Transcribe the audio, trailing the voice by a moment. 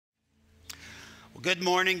Good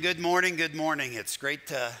morning, good morning, good morning. It's great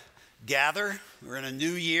to gather. We're in a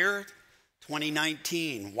new year,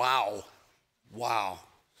 2019. Wow.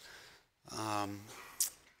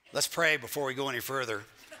 Let's pray before we go any further.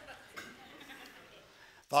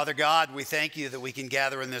 Father God, we thank you that we can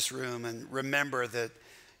gather in this room and remember that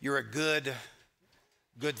you're a good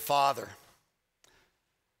Father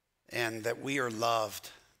and that we are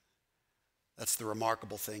loved. That's the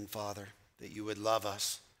remarkable thing, Father, that you would love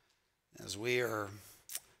us as we are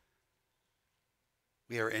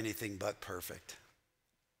anything but perfect.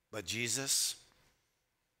 But Jesus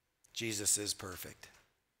is perfect.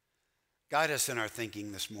 Guide us in our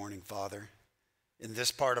thinking this morning, Father. In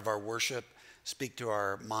this part of our worship, speak to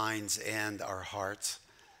our minds and our hearts.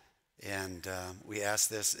 And we ask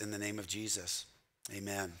this in the name of Jesus.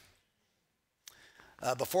 Amen.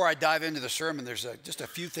 Before I dive into the sermon, there's just a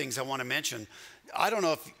few things I want to mention. I don't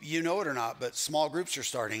know if you know it or not, but small groups are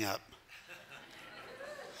starting up.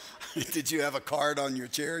 Did you have a card on your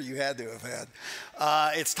chair? You had to have had.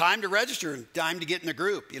 It's time to register and time to get in a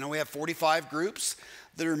group. You know, we have 45 groups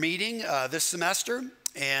that are meeting this semester,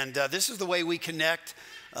 and this is the way we connect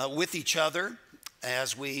with each other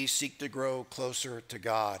as we seek to grow closer to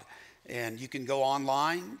God. And you can go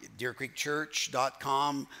online,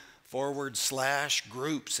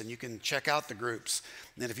 deercreekchurch.com/groups, and you can check out the groups.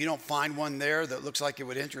 And if you don't find one there that looks like it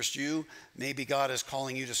would interest you, maybe God is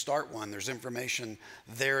calling you to start one. There's information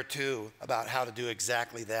there too about how to do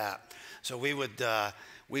exactly that. So we would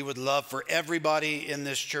love for everybody in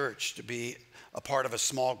this church to be a part of a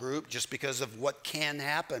small group, just because of what can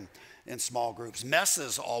happen in small groups.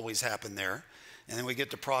 Messes always happen there, and then we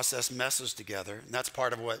get to process messes together, and that's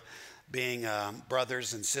part of what being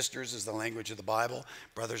brothers and sisters is the language of the Bible.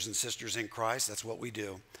 Brothers and sisters in Christ, that's what we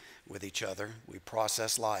do with each other. We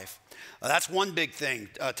process life. That's one big thing.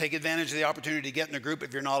 Take advantage of the opportunity to get in a group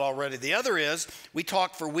if you're not already. The other is, we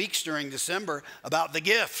talked for weeks during December about the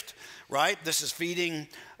gift, right? This is feeding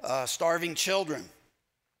starving children,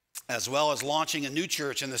 as well as launching a new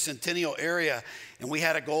church in the Centennial area. And we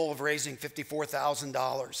had a goal of raising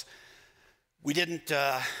 $54,000. We didn't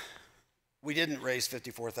raise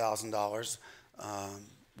 $54,000.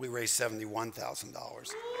 We raised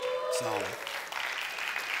 $71,000.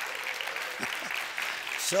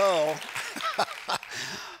 So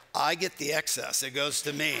I get the excess. It goes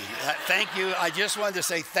to me. Thank you. I just wanted to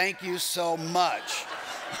say thank you so much.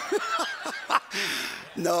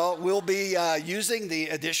 No, we'll be using the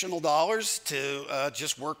additional dollars to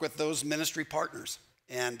just work with those ministry partners.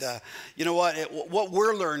 And you know what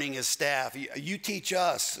we're learning as staff, you teach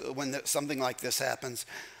us when something like this happens.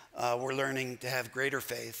 We're learning to have greater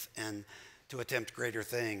faith and to attempt greater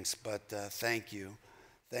things. But thank you.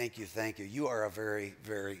 You are a very,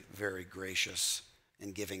 very, very gracious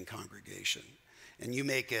and giving congregation. And you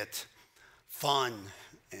make it fun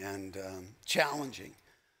and challenging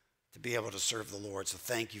to be able to serve the Lord. So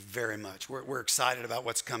thank you very much. We're excited about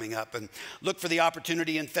what's coming up, and look for the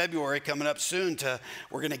opportunity in February coming up soon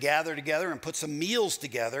we're going to gather together and put some meals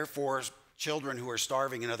together for children who are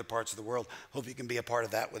starving in other parts of the world. Hope you can be a part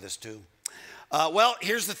of that with us too. Well,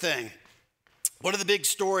 here's the thing. One of the big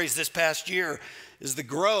stories this past year is the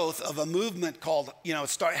growth of a movement called,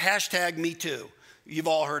 #MeToo. You've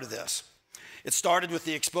all heard of this. It started with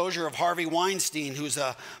the exposure of Harvey Weinstein, who's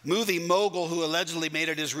a movie mogul who allegedly made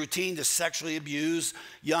it his routine to sexually abuse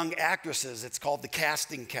young actresses. It's called the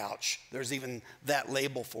casting couch. There's even that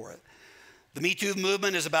label for it. The Me Too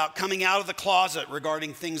movement is about coming out of the closet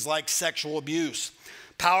regarding things like sexual abuse.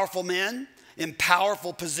 Powerful men in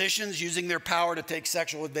powerful positions using their power to take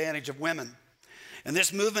sexual advantage of women. And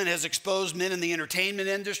this movement has exposed men in the entertainment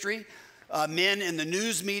industry, men in the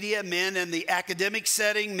news media, men in the academic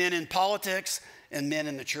setting, men in politics, and men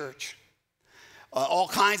in the church. All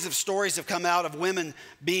kinds of stories have come out of women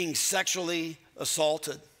being sexually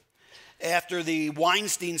assaulted. After the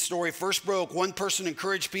Weinstein story first broke, one person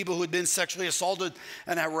encouraged people who had been sexually assaulted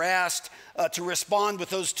and harassed to respond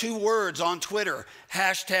with those two words on Twitter,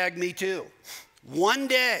 #MeToo. One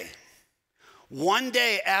day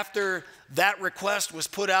after that request was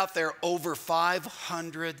put out there, over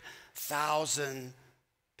 500,000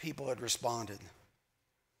 people had responded.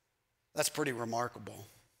 That's pretty remarkable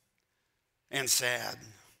and sad.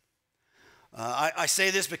 I say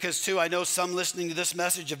this because, too, I know some listening to this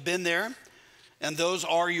message have been there, and those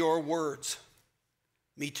are your words.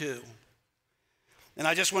 Me too. And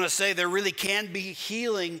I just want to say there really can be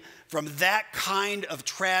healing from that kind of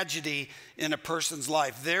tragedy in a person's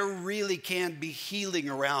life. There really can be healing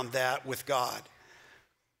around that with God.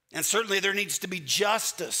 And certainly there needs to be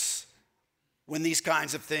justice when these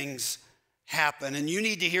kinds of things happen. And you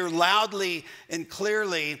need to hear loudly and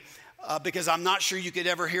clearly because I'm not sure you could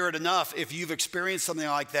ever hear it enough. If you've experienced something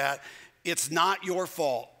like that, it's not your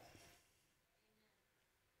fault.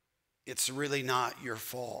 It's really not your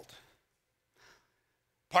fault.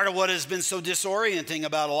 Part of what has been so disorienting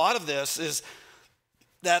about a lot of this is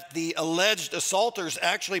that the alleged assaulters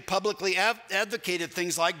actually publicly advocated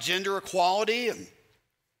things like gender equality and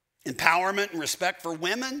empowerment and respect for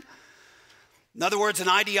women. In other words, an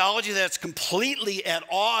ideology that's completely at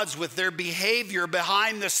odds with their behavior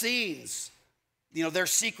behind the scenes, their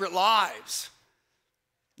secret lives.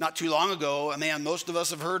 Not too long ago, a man most of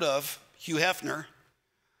us have heard of, Hugh Hefner,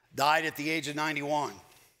 died at the age of 91.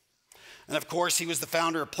 And of course, he was the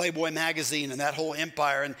founder of Playboy magazine and that whole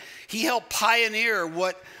empire. And he helped pioneer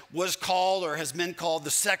what was called or has been called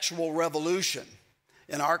the sexual revolution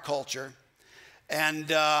in our culture. And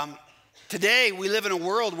today, we live in a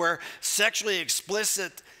world where sexually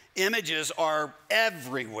explicit images are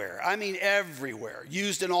everywhere. I mean, everywhere,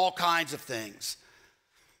 used in all kinds of things.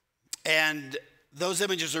 And those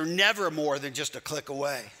images are never more than just a click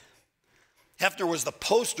away. Hefner was the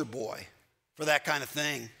poster boy for that kind of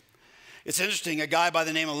thing. It's interesting, a guy by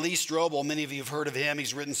the name of Lee Strobel, many of you have heard of him.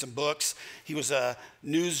 He's written some books. He was a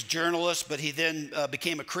news journalist, but he then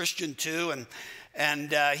became a Christian too.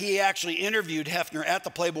 And he actually interviewed Hefner at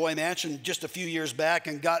the Playboy Mansion just a few years back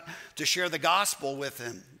and got to share the gospel with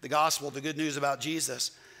him, the gospel, the good news about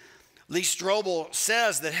Jesus. Lee Strobel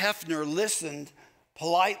says that Hefner listened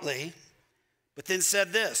politely, but then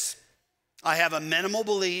said this: I have a minimal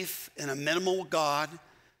belief in a minimal God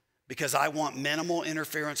because I want minimal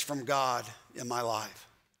interference from God in my life.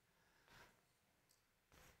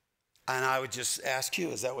 And I would just ask you,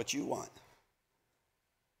 is that what you want?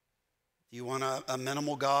 Do you want a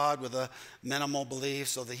minimal God with a minimal belief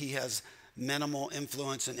so that he has minimal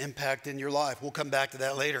influence and impact in your life? We'll come back to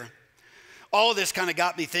that later. All of this kind of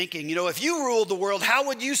got me thinking, if you ruled the world, how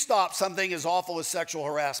would you stop something as awful as sexual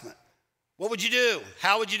harassment? What would you do?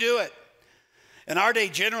 How would you do it? In our day,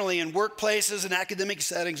 generally, in workplaces and academic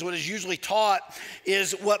settings, what is usually taught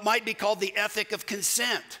is what might be called the ethic of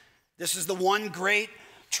consent. This is the one great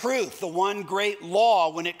truth, the one great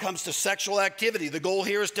law when it comes to sexual activity. The goal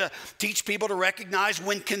here is to teach people to recognize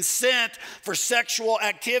when consent for sexual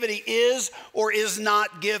activity is or is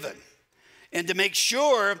not given, and to make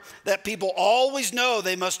sure that people always know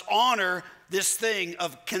they must honor this thing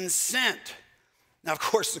of consent. Now, of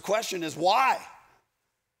course, the question is why?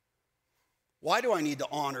 Why do I need to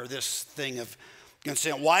honor this thing of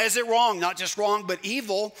consent? Why is it wrong, not just wrong, but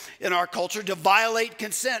evil in our culture to violate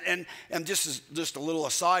consent? And just a little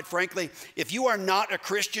aside, frankly, if you are not a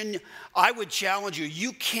Christian, I would challenge you,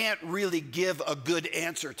 you can't really give a good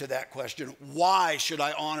answer to that question. Why should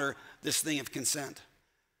I honor this thing of consent?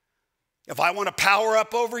 If I want to power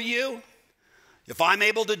up over you, if I'm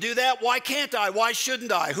able to do that, why can't I? Why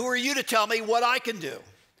shouldn't I? Who are you to tell me what I can do?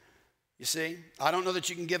 You see, I don't know that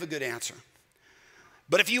you can give a good answer.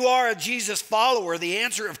 But if you are a Jesus follower, the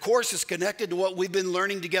answer, of course, is connected to what we've been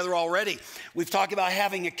learning together already. We've talked about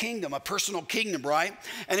having a kingdom, a personal kingdom, right?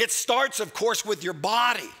 And it starts, of course, with your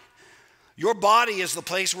body. Your body is the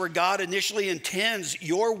place where God initially intends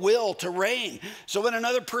your will to reign. So when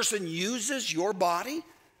another person uses your body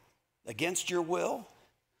against your will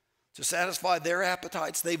to satisfy their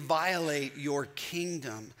appetites, they violate your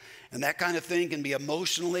kingdom. And that kind of thing can be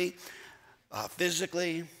emotionally,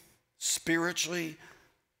 physically, spiritually,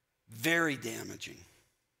 very damaging.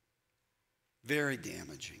 Very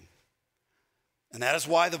damaging. And that is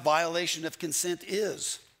why the violation of consent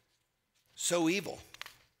is so evil.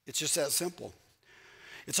 It's just that simple.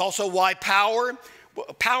 It's also why power,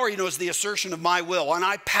 is the assertion of my will. And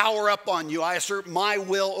I power up on you. I assert my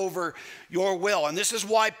will over your will. And this is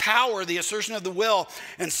why power, the assertion of the will,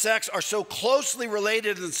 and sex are so closely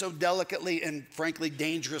related and so delicately and frankly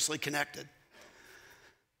dangerously connected.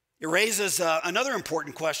 It raises another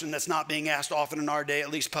important question that's not being asked often in our day,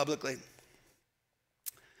 at least publicly.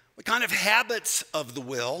 What kind of habits of the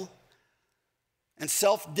will and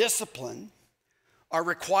self-discipline are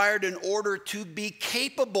required in order to be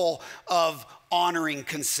capable of honoring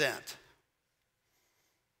consent?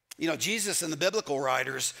 Jesus and the biblical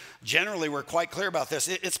writers generally were quite clear about this.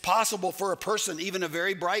 It's possible for a person, even a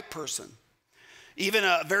very bright person, even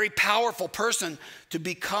a very powerful person, to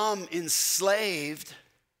become enslaved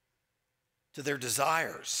to their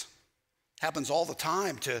desires. Happens all the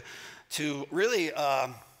time to really,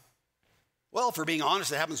 if we're being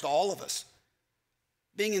honest, it happens to all of us.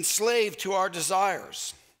 Being enslaved to our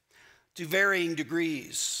desires to varying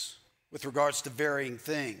degrees with regards to varying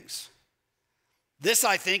things. This,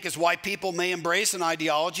 I think, is why people may embrace an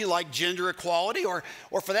ideology like gender equality or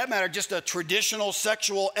for that matter, just a traditional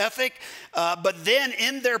sexual ethic, but then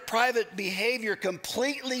in their private behavior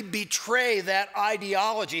completely betray that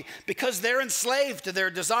ideology because they're enslaved to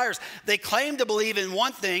their desires. They claim to believe in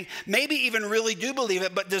one thing, maybe even really do believe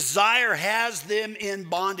it, but desire has them in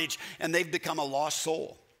bondage and they've become a lost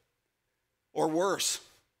soul. Or worse,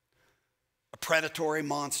 a predatory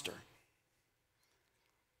monster.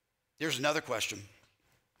 Here's another question.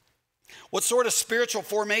 What sort of spiritual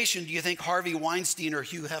formation do you think Harvey Weinstein or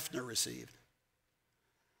Hugh Hefner received?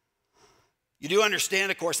 You do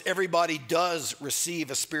understand, of course, everybody does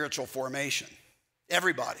receive a spiritual formation.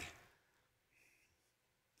 Everybody.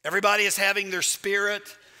 Everybody is having their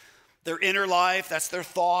spirit, their inner life, that's their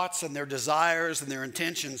thoughts and their desires and their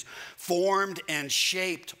intentions, formed and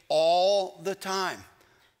shaped all the time,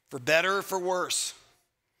 for better or for worse,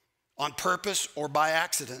 on purpose or by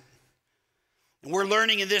accident. And we're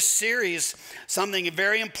learning in this series something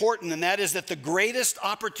very important, and that is that the greatest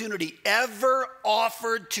opportunity ever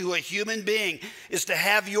offered to a human being is to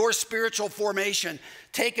have your spiritual formation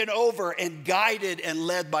taken over and guided and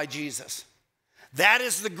led by Jesus. That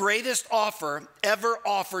is the greatest offer ever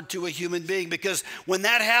offered to a human being, because when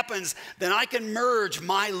that happens, then I can merge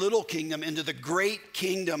my little kingdom into the great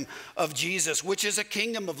kingdom of Jesus, which is a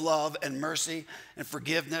kingdom of love and mercy and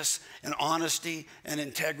forgiveness and honesty and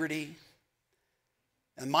integrity.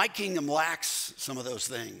 And my kingdom lacks some of those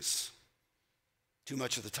things too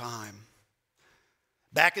much of the time.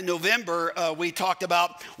 Back in November, we talked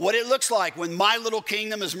about what it looks like when my little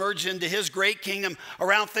kingdom is merged into his great kingdom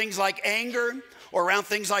around things like anger or around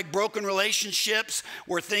things like broken relationships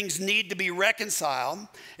where things need to be reconciled.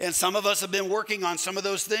 And some of us have been working on some of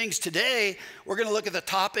those things. Today, we're going to look at the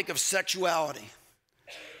topic of sexuality.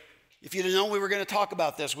 If you'd have known we were going to talk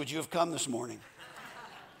about this, would you have come this morning?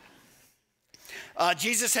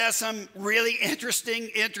 Jesus has some really interesting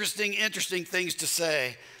things to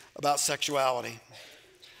say about sexuality.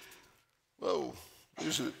 Whoa,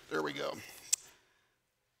 losing it. There we go.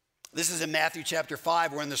 This is in Matthew chapter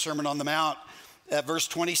 5. We're in the Sermon on the Mount at verse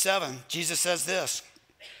 27. Jesus says this: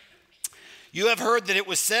 "You have heard that it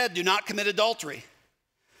was said, 'Do not commit adultery.'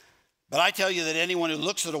 But I tell you that anyone who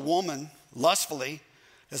looks at a woman lustfully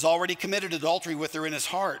has already committed adultery with her in his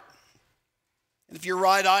heart. And if your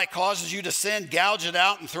right eye causes you to sin, gouge it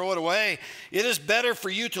out and throw it away. It is better for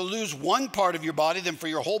you to lose one part of your body than for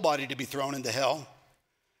your whole body to be thrown into hell.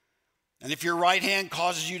 And if your right hand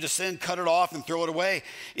causes you to sin, cut it off and throw it away.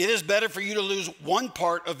 It is better for you to lose one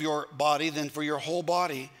part of your body than for your whole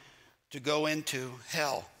body to go into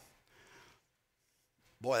hell."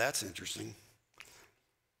 Boy, that's interesting.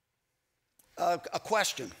 A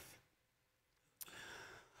question.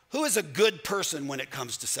 Who is a good person when it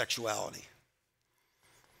comes to sexuality?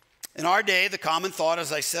 In our day, the common thought,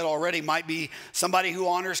 as I said already, might be somebody who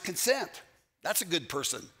honors consent. That's a good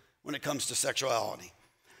person when it comes to sexuality.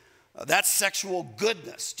 That's sexual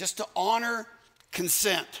goodness, just to honor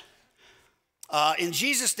consent. In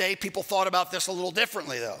Jesus' day, people thought about this a little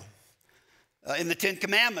differently, though. In the 10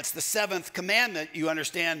 Commandments, the 7th commandment, you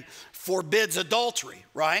understand, forbids adultery,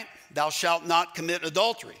 right? Thou shalt not commit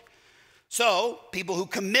adultery. So, people who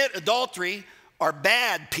commit adultery are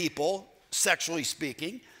bad people, sexually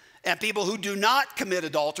speaking. And people who do not commit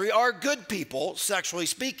adultery are good people, sexually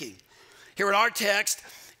speaking. Here in our text,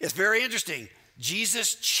 it's very interesting.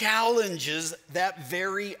 Jesus challenges that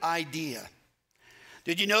very idea.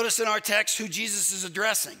 Did you notice in our text who Jesus is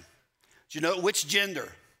addressing? Do you know which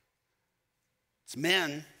gender? It's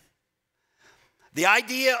men. The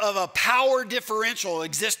idea of a power differential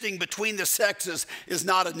existing between the sexes is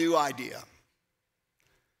not a new idea.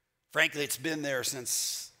 Frankly, it's been there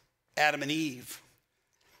since Adam and Eve.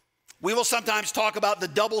 We will sometimes talk about the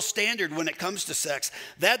double standard when it comes to sex.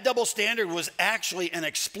 That double standard was actually an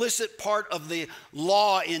explicit part of the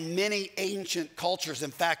law in many ancient cultures, in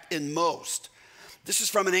fact, in most. This is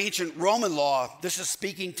from an ancient Roman law. This is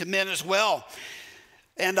speaking to men as well.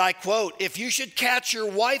 And I quote, "If you should catch your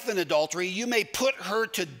wife in adultery, you may put her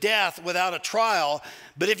to death without a trial.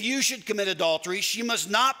 But if you should commit adultery, she must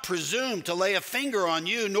not presume to lay a finger on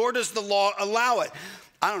you, nor does the law allow it."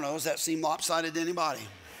 I don't know, does that seem lopsided to anybody?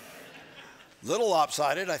 Little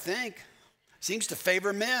lopsided, I think. Seems to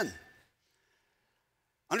favor men.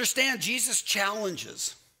 Understand, Jesus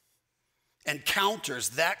challenges and counters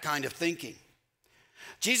that kind of thinking.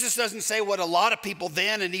 Jesus doesn't say what a lot of people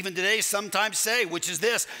then and even today sometimes say, which is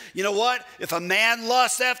this: you know what? If a man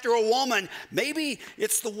lusts after a woman, maybe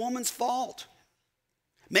it's the woman's fault.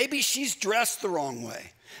 Maybe she's dressed the wrong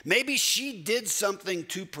way. Maybe she did something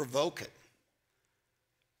to provoke it.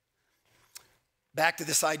 Back to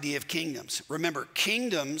this idea of kingdoms. Remember,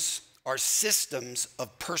 kingdoms are systems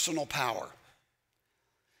of personal power.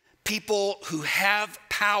 People who have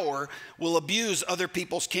power will abuse other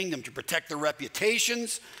people's kingdom to protect their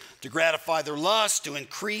reputations, to gratify their lust, to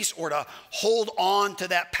increase or to hold on to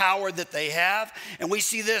that power that they have. And we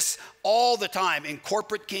see this all the time in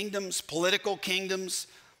corporate kingdoms, political kingdoms,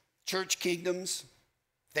 church kingdoms,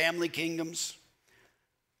 family kingdoms.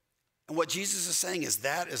 And what Jesus is saying is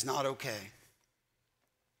that is not okay.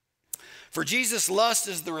 For Jesus, lust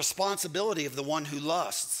is the responsibility of the one who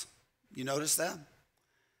lusts. You notice that?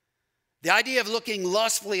 The idea of looking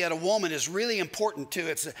lustfully at a woman is really important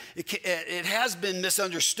too. It has been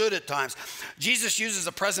misunderstood at times. Jesus uses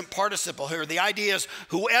a present participle here. The idea is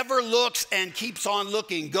whoever looks and keeps on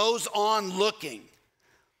looking, goes on looking.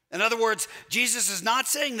 In other words, Jesus is not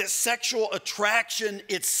saying that sexual attraction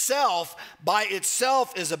itself, by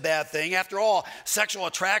itself, is a bad thing. After all, sexual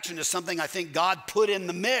attraction is something I think God put in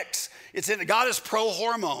the mix. God is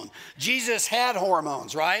pro-hormone. Jesus had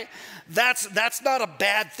hormones, right? That's not a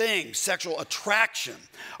bad thing, sexual attraction.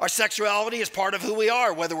 Our sexuality is part of who we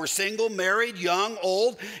are, whether we're single, married, young,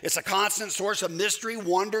 old. It's a constant source of mystery,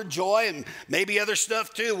 wonder, joy, and maybe other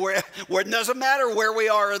stuff too, where it doesn't matter where we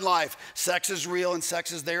are in life. Sex is real and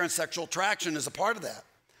sex is there, and sexual attraction is a part of that.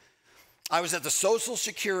 I was at the Social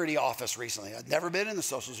Security office recently. I'd never been in the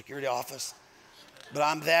Social Security office. But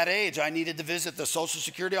I'm that age. I needed to visit the Social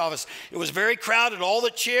Security office. It was very crowded. All the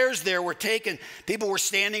chairs there were taken. People were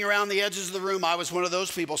standing around the edges of the room. I was one of those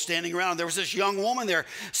people standing around. There was this young woman there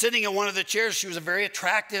sitting in one of the chairs. She was a very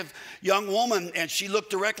attractive young woman, and she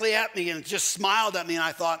looked directly at me and just smiled at me, and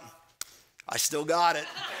I thought, I still got it.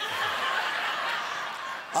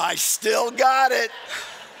 I still got it.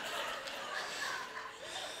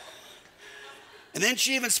 And then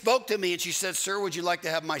she even spoke to me, and she said, "Sir, would you like to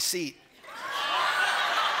have my seat?"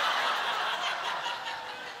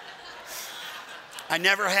 I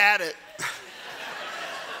never had it.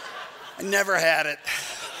 I never had it.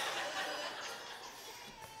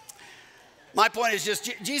 My point is just,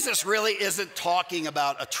 Jesus really isn't talking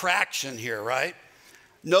about attraction here, right?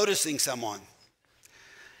 Noticing someone.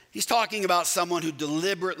 He's talking about someone who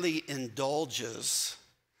deliberately indulges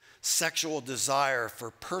sexual desire for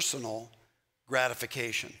personal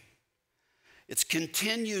gratification. It's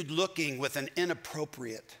continued looking with an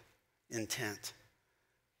inappropriate intent.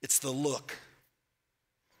 It's the look.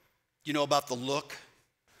 You know about the look?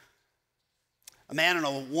 A man and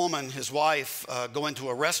a woman, his wife, go into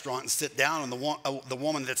a restaurant and sit down, and the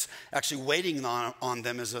woman that's actually waiting on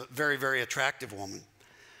them is a very, very attractive woman.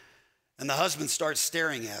 And the husband starts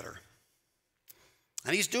staring at her.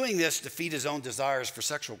 And he's doing this to feed his own desires for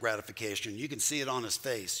sexual gratification. You can see it on his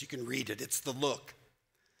face. You can read it. It's the look.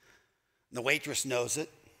 And the waitress knows it.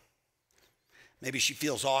 Maybe she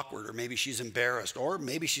feels awkward, or maybe she's embarrassed, or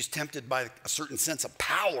maybe she's tempted by a certain sense of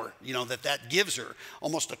power, that gives her,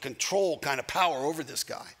 almost a control kind of power over this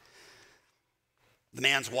guy. The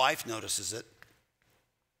man's wife notices it,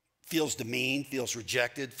 feels demeaned, feels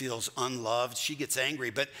rejected, feels unloved. She gets angry,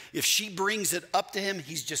 but if she brings it up to him,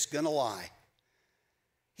 he's just going to lie.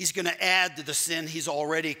 He's going to add to the sin he's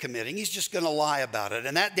already committing. He's just going to lie about it.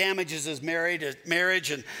 And that damages his marriage,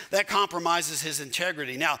 and that compromises his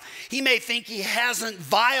integrity. Now, he may think he hasn't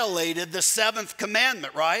violated the seventh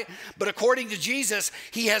commandment, right? But according to Jesus,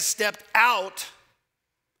 he has stepped out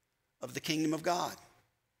of the kingdom of God.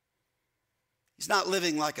 He's not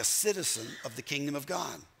living like a citizen of the kingdom of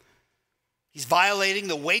God. He's violating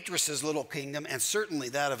the waitress's little kingdom, and certainly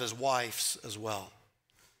that of his wife's as well.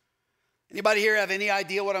 Anybody here have any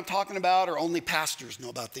idea what I'm talking about, or only pastors know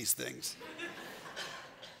about these things?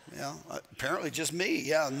 Yeah, apparently just me.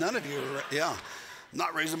 Yeah, none of you are, I'm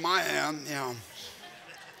not raising my hand,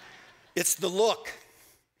 It's the look.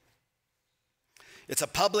 It's a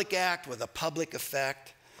public act with a public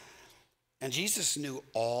effect. And Jesus knew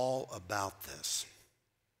all about this.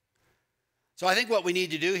 So I think what we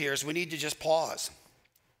need to do here is we need to just pause.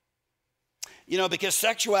 Because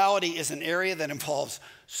sexuality is an area that involves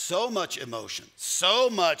so much emotion, so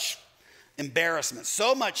much embarrassment,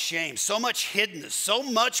 so much shame, so much hiddenness, so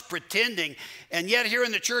much pretending. And yet here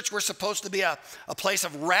in the church, we're supposed to be a place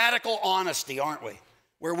of radical honesty, aren't we?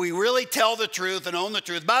 Where we really tell the truth and own the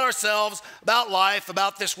truth about ourselves, about life,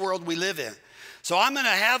 about this world we live in. So I'm going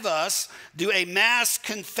to have us do a mass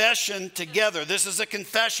confession together. This is a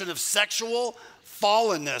confession of sexual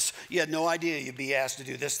fallenness. You had no idea you'd be asked to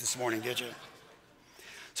do this morning, did you?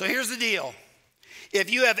 So here's the deal. If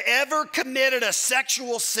you have ever committed a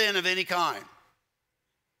sexual sin of any kind,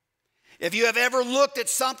 if you have ever looked at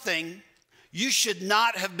something you should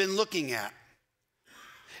not have been looking at,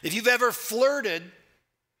 if you've ever flirted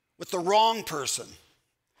with the wrong person,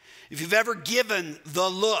 if you've ever given the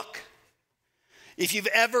look, if you've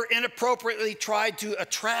ever inappropriately tried to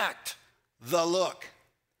attract the look,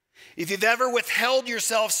 if you've ever withheld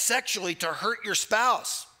yourself sexually to hurt your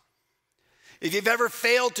spouse, if you've ever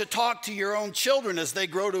failed to talk to your own children as they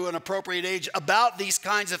grow to an appropriate age about these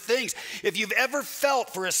kinds of things, if you've ever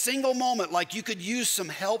felt for a single moment like you could use some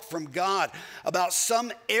help from God about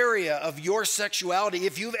some area of your sexuality,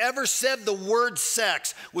 if you've ever said the word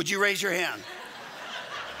sex, would you raise your hand?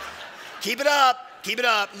 Keep it up. Keep it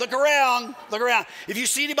up. Look around. Look around. If you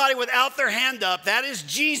see anybody without their hand up, that is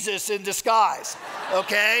Jesus in disguise.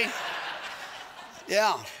 Okay?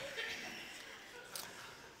 Yeah.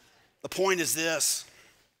 The point is this.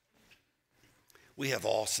 We have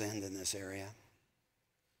all sinned in this area.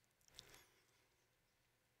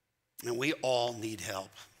 And we all need help.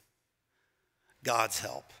 God's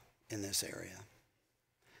help in this area.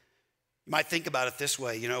 You might think about it this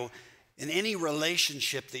way, in any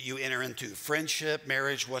relationship that you enter into, friendship,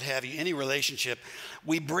 marriage, what have you, any relationship,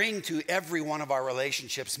 we bring to every one of our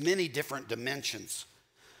relationships many different dimensions.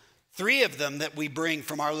 3 of them that we bring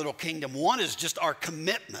from our little kingdom. One is just our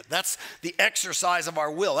commitment. That's the exercise of our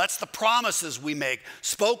will. That's the promises we make,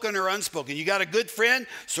 spoken or unspoken. You got a good friend,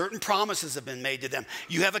 certain promises have been made to them.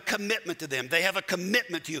 You have a commitment to them. They have a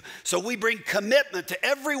commitment to you. So we bring commitment to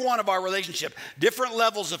every one of our relationship, different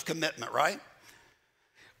levels of commitment, right?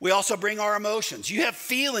 We also bring our emotions. You have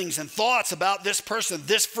feelings and thoughts about this person,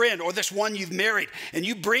 this friend, or this one you've married, and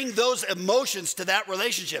you bring those emotions to that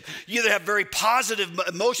relationship. You either have very positive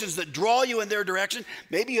emotions that draw you in their direction.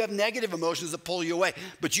 Maybe you have negative emotions that pull you away,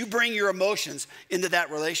 but you bring your emotions into that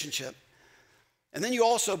relationship. And then you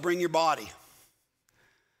also bring your body.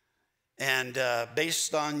 And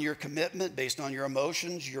based on your commitment, based on your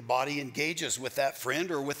emotions, your body engages with that friend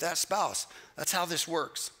or with that spouse. That's how this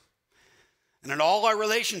works. And in all our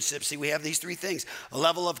relationships, see, we have these 3 things: a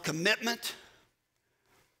level of commitment,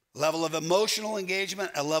 a level of emotional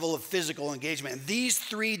engagement, a level of physical engagement. And these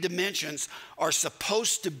 3 dimensions are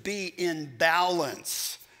supposed to be in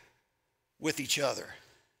balance with each other.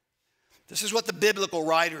 This is what the biblical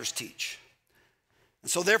writers teach.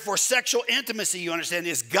 And so therefore, sexual intimacy, you understand,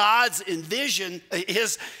 is God's invention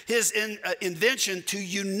to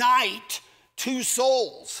unite 2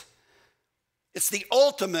 souls. It's the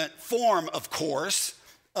ultimate form, of course,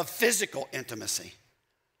 of physical intimacy.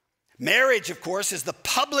 Marriage, of course, is the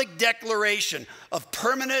public declaration of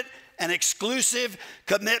permanent and exclusive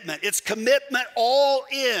commitment. It's commitment all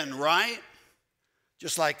in, right?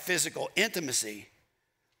 Just like physical intimacy,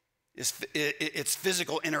 it's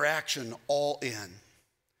physical interaction all in.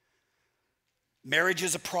 Marriage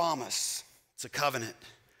is a promise. It's a covenant.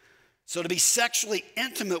 So to be sexually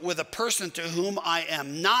intimate with a person to whom I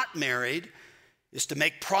am not married is to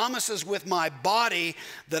make promises with my body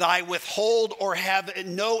that I withhold or have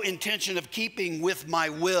no intention of keeping with my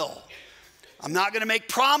will. I'm not going to make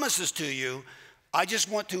promises to you. I just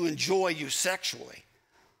want to enjoy you sexually.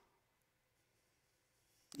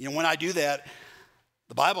 When I do that,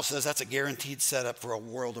 the Bible says that's a guaranteed setup for a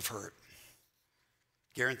world of hurt.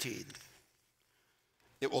 Guaranteed.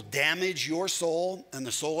 It will damage your soul and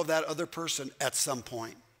the soul of that other person at some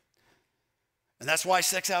point. And that's why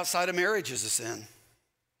sex outside of marriage is a sin.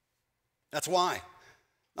 That's why.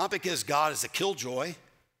 Not because God is a killjoy.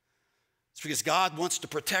 It's because God wants to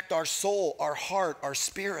protect our soul, our heart, our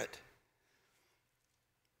spirit.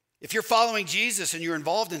 If you're following Jesus and you're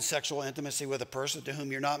involved in sexual intimacy with a person to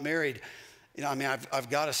whom you're not married, I've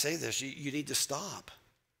got to say this, you need to stop.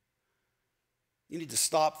 You need to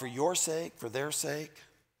stop for your sake, for their sake,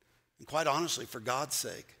 and quite honestly, for God's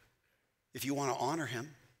sake, if you want to honor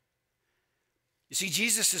him. You see,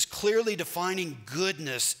 Jesus is clearly defining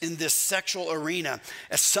goodness in this sexual arena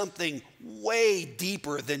as something way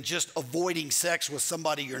deeper than just avoiding sex with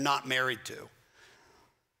somebody you're not married to.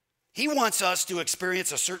 He wants us to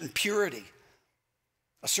experience a certain purity,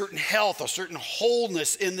 a certain health, a certain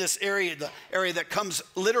wholeness in this area, the area that comes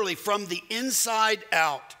literally from the inside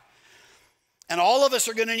out. And all of us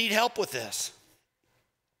are going to need help with this.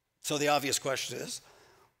 So the obvious question is,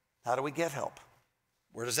 how do we get help?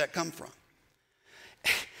 Where does that come from?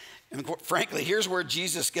 And frankly, here's where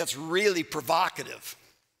Jesus gets really provocative.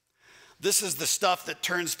 This is the stuff that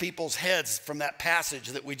turns people's heads from that passage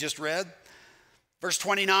that we just read. Verse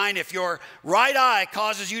 29, if your right eye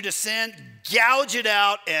causes you to sin, gouge it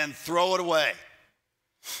out and throw it away.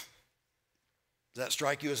 Does that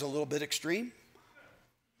strike you as a little bit extreme?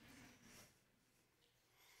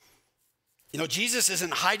 You know, Jesus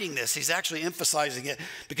isn't hiding this. He's actually emphasizing it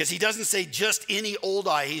because he doesn't say just any old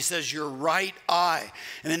eye. He says your right eye.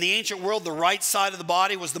 And in the ancient world, the right side of the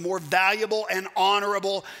body was the more valuable and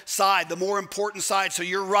honorable side, the more important side. So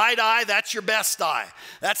your right eye, that's your best eye.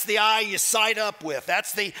 That's the eye you sight up with.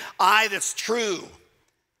 That's the eye that's true.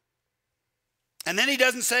 And then he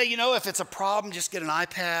doesn't say, you know, if it's a problem, just get an eye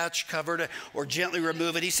patch, cover it, or gently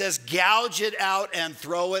remove it. He says, gouge it out and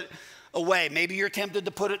throw it away. Maybe you're tempted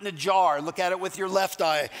to put it in a jar, look at it with your left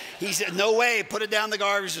eye. He said, no way, put it down the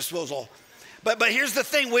garbage disposal. But here's the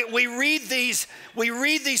thing, we read these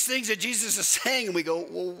things that Jesus is saying, and we go,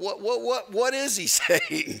 well, what is he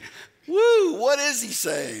saying? Woo, what is he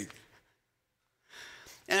saying?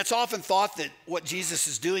 And it's often thought that what Jesus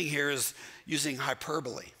is doing here is using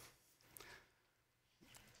hyperbole.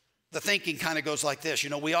 The thinking kind of goes like this, you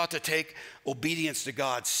know, we ought to take obedience to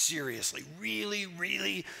God seriously, really,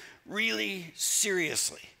 really, really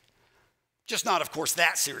seriously. Just not, of course,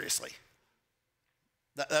 that seriously.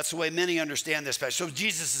 That's the way many understand this passage. So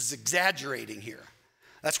Jesus is exaggerating here.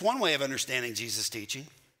 That's one way of understanding Jesus' teaching.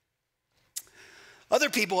 Other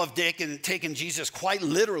people have taken Jesus quite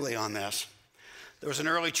literally on this. There was an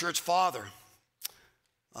early church father.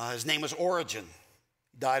 His name was Origen.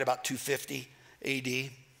 He died about 250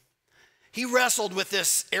 AD. He wrestled with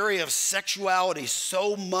this area of sexuality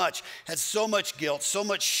so much, had so much guilt, so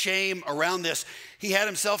much shame around this, he had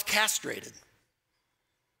himself castrated.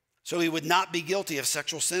 So he would not be guilty of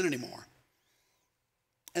sexual sin anymore.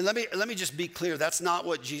 And let me just be clear, that's not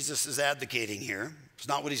what Jesus is advocating here. It's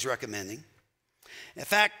not what he's recommending. In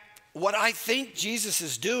fact, what I think Jesus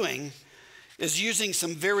is doing is using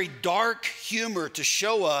some very dark humor to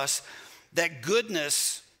show us that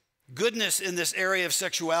goodness in this area of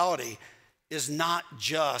sexuality is not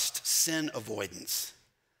just sin avoidance.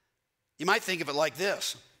 You might think of it like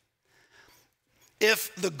this.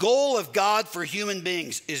 If the goal of God for human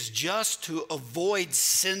beings is just to avoid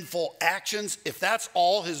sinful actions, if that's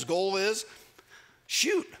all his goal is,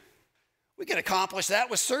 shoot, we can accomplish that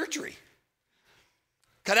with surgery.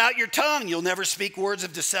 Cut out your tongue, you'll never speak words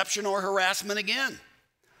of deception or harassment again.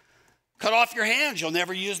 Cut off your hands, you'll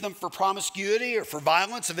never use them for promiscuity or for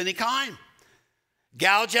violence of any kind.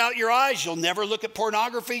 Gouge out your eyes. You'll never look at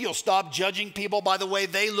pornography. You'll stop judging people by the way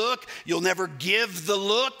they look. You'll never give the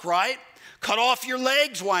look, right? Cut off your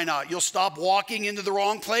legs. Why not? You'll stop walking into the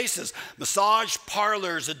wrong places. Massage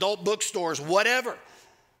parlors, adult bookstores, whatever.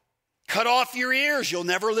 Cut off your ears. You'll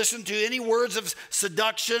never listen to any words of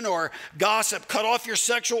seduction or gossip. Cut off your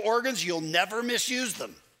sexual organs. You'll never misuse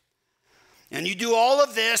them. And you do all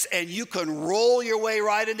of this, and you can roll your way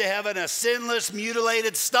right into heaven, a sinless,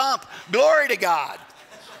 mutilated stump. Glory to God.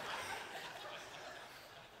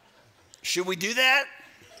 Should we do that?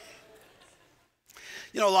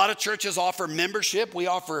 You know, a lot of churches offer membership. We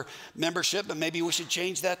offer membership, but maybe we should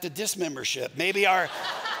change that to dismembership. Maybe our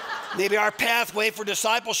pathway for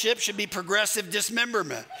discipleship should be progressive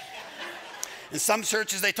dismemberment. In some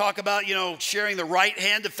churches, they talk about, you know, sharing the right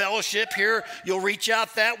hand of fellowship. Here, you'll reach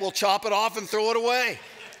out that, we'll chop it off and throw it away.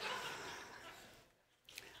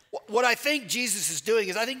 What I think Jesus is doing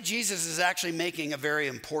is I think Jesus is actually making a very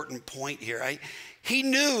important point here. He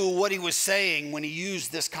knew what he was saying when he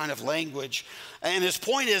used this kind of language. And his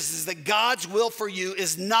point is that God's will for you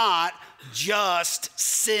is not just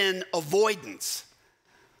sin avoidance.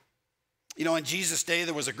 You know, in Jesus' day,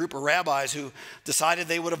 there was a group of rabbis who decided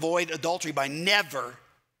they would avoid adultery by never,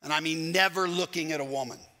 and I mean never, looking at a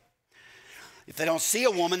woman. If they don't see a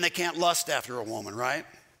woman, they can't lust after a woman, right?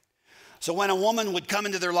 So when a woman would come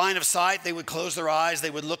into their line of sight, they would close their eyes, they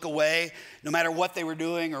would look away, no matter what they were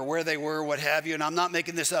doing or where they were, what have you. And I'm not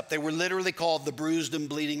making this up. They were literally called the bruised and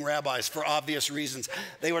bleeding rabbis for obvious reasons.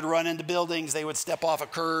 They would run into buildings, they would step off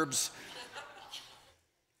of curbs.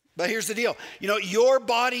 But here's the deal. You know, your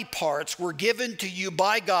body parts were given to you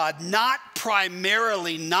by God, not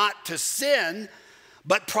primarily not to sin,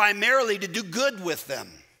 but primarily to do good with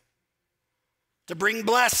them, to bring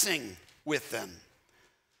blessing with them.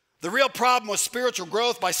 The real problem with spiritual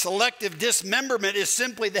growth by selective dismemberment is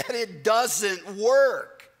simply that it doesn't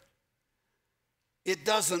work. It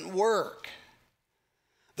doesn't work.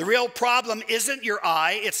 The real problem isn't your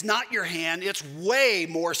eye, it's not your hand, it's way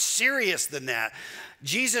more serious than that.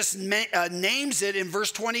 Jesus names it in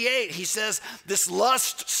verse 28. He says this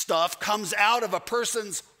lust stuff comes out of a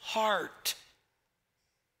person's heart.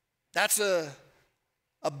 That's a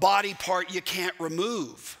body part you can't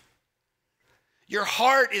remove. Your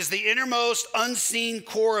heart is the innermost unseen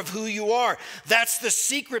core of who you are. That's the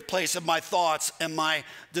secret place of my thoughts and my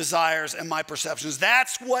desires and my perceptions.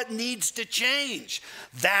 That's what needs to change.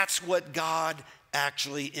 That's what God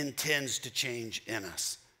actually intends to change in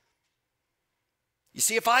us. You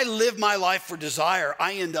see, if I live my life for desire,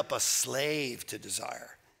 I end up a slave to desire.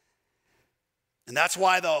 And that's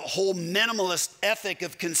why the whole minimalist ethic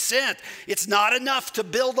of consent, it's not enough to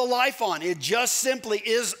build a life on. It just simply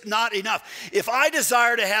is not enough. If I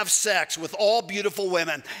desire to have sex with all beautiful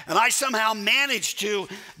women and I somehow manage to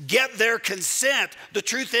get their consent, the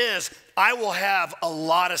truth is I will have a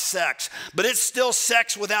lot of sex, but it's still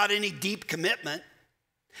sex without any deep commitment.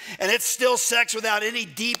 And it's still sex without any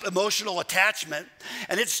deep emotional attachment.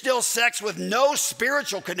 And it's still sex with no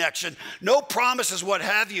spiritual connection, no promises, what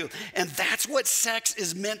have you. And that's what sex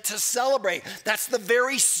is meant to celebrate. That's the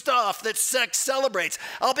very stuff that sex celebrates.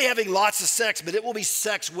 I'll be having lots of sex, but it will be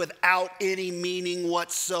sex without any meaning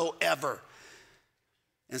whatsoever.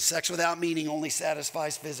 And sex without meaning only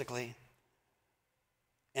satisfies physically.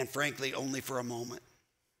 And frankly, only for a moment.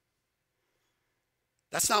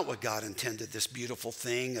 That's not what God intended this beautiful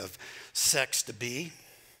thing of sex to be.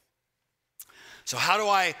 So how do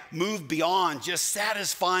I move beyond just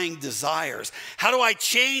satisfying desires? How do I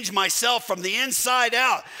change myself from the inside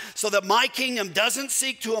out so that my kingdom doesn't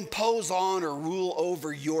seek to impose on or rule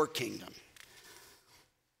over your kingdom?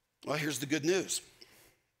 Well, here's the good news.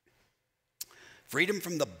 Freedom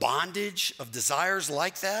from the bondage of desires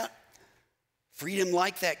like that, freedom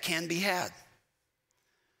like that can be had.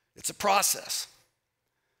 It's a process.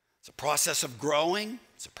 It's a process of growing.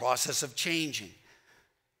 It's a process of changing.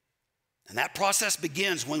 And that process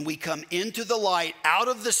begins when we come into the light, out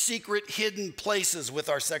of the secret hidden places with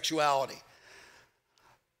our sexuality.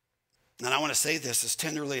 And I want to say this as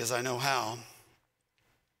tenderly as I know how.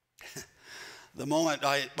 The moment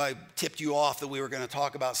I tipped you off that we were going to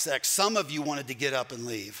talk about sex, some of you wanted to get up and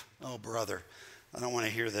leave. Oh, brother, I don't want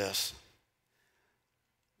to hear this.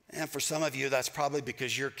 And for some of you, that's probably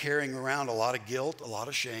because you're carrying around a lot of guilt, a lot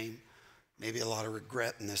of shame, maybe a lot of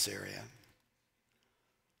regret in this area.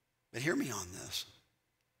 But hear me on this.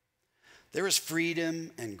 There is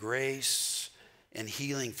freedom and grace and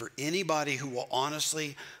healing for anybody who will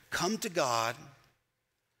honestly come to God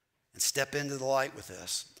and step into the light with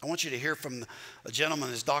this. I want you to hear from a gentleman,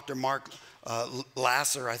 is Dr. Mark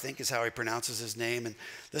Lasser, I think is how he pronounces his name. And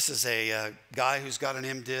this is a guy who's got an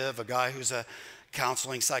MDiv, a guy who's a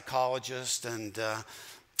counseling psychologist, and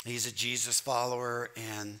he's a Jesus follower,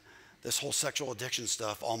 and this whole sexual addiction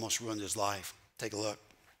stuff almost ruined his life. Take a look.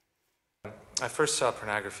 I first saw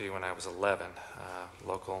pornography when I was 11.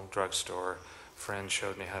 Local drugstore friend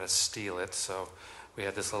showed me how to steal it, so we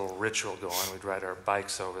had this little ritual going. We'd ride our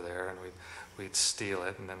bikes over there, and we'd steal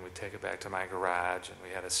it, and then we'd take it back to my garage, and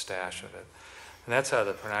we had a stash of it. And that's how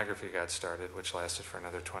the pornography got started, which lasted for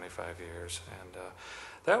another 25 years. And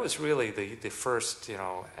that was really the first,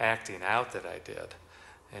 acting out that I did.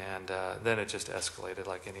 And then it just escalated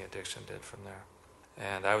like any addiction did from there.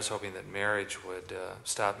 And I was hoping that marriage would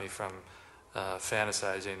stop me from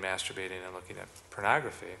fantasizing, masturbating, and looking at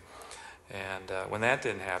pornography. And when that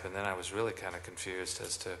didn't happen, then I was really kind of confused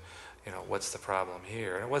as to, what's the problem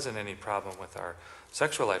here? And it wasn't any problem with our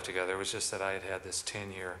sexual life together. It was just that I had this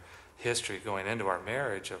 10-year history going into our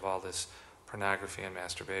marriage of all this pornography and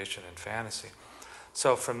masturbation and fantasy.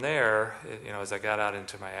 So from there, as I got out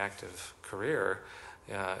into my active career,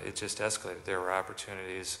 it just escalated. There were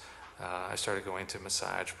opportunities. I started going to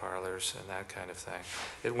massage parlors and that kind of thing.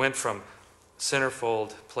 It went from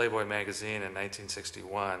centerfold Playboy magazine in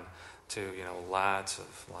 1961 to lots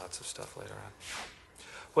of stuff later on.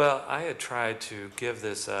 Well, I had tried to give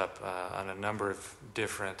this up on a number of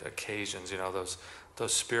different occasions.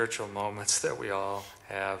 Those spiritual moments that we all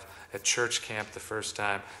have at church camp the first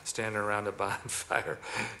time, standing around a bonfire.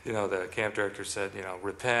 The camp director said,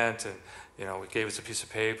 repent, and we gave us a piece of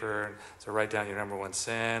paper, and so write down your number one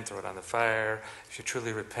sin, throw it on the fire. If you're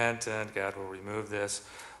truly repentant, God will remove this.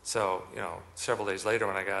 So, several days later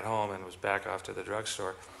when I got home and was back off to the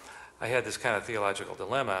drugstore, I had this kind of theological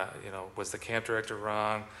dilemma. Was the camp director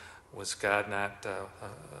wrong? Was God not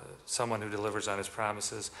someone who delivers on his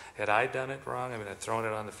promises? Had I done it wrong? I'd thrown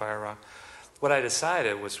it on the fire wrong. What I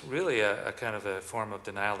decided was really a kind of a form of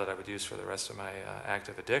denial that I would use for the rest of my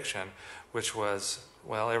active addiction, which was,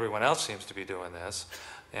 well, everyone else seems to be doing this,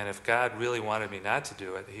 and if God really wanted me not to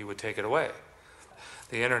do it, he would take it away.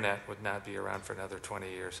 The internet would not be around for another 20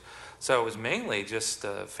 years. So it was mainly just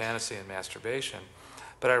fantasy and masturbation.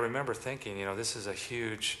 But I remember thinking, this is a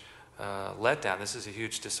huge letdown. This is a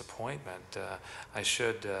huge disappointment. I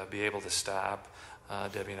should be able to stop.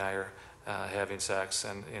 Debbie and I are having sex,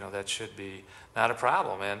 and that should be not a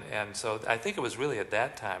problem. And so I think it was really at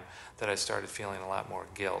that time that I started feeling a lot more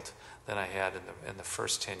guilt than I had in the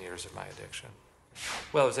first 10 years of my addiction.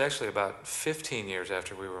 Well, it was actually about 15 years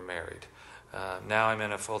after we were married. Now I'm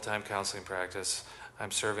in a full-time counseling practice.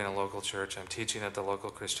 I'm serving a local church. I'm teaching at the local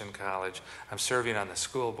Christian college. I'm serving on the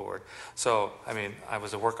school board. So, I mean, I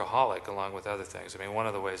was a workaholic along with other things. I mean, one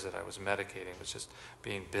of the ways that I was medicating was just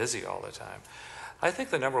being busy all the time. I think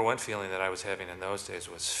the number one feeling that I was having in those days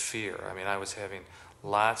was fear. I mean, I was having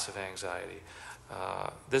lots of anxiety.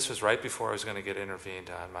 This was right before I was going to get intervened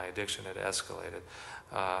on. My addiction had escalated.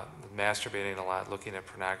 Masturbating a lot, looking at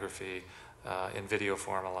pornography in video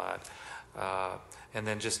form a lot, and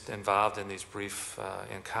then just involved in these brief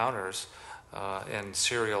encounters in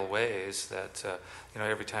serial ways that,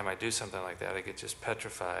 every time I do something like that, I get just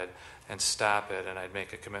petrified and stop it, and I'd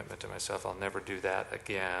make a commitment to myself, I'll never do that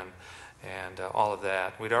again. And all of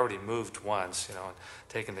that. We'd already moved once, and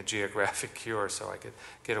taken the geographic cure so I could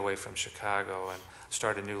get away from Chicago and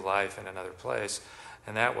start a new life in another place.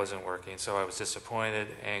 And that wasn't working. So I was disappointed,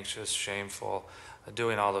 anxious, shameful,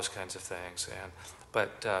 doing all those kinds of things.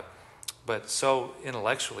 But so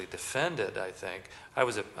intellectually defended, I think. I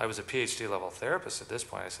was a PhD level therapist at this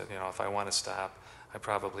point. I said, if I want to stop, I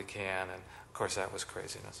probably can. And of course, that was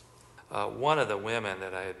craziness. One of the women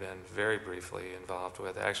that I had been very briefly involved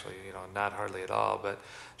with, actually, not hardly at all, but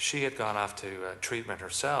she had gone off to treatment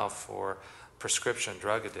herself for prescription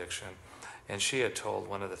drug addiction, and she had told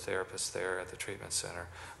one of the therapists there at the treatment center,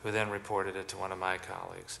 who then reported it to one of my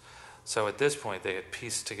colleagues. So at this point, they had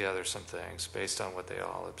pieced together some things based on what they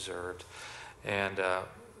all observed. And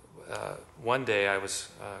one day I was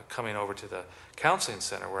coming over to the counseling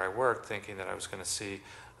center where I worked, thinking that I was going to see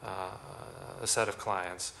a set of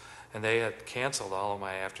clients. And they had canceled all of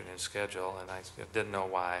my afternoon schedule, and I didn't know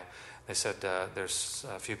why. They said, there's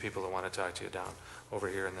a few people that want to talk to you down over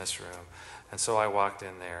here in this room. And so I walked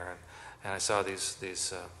in there, and I saw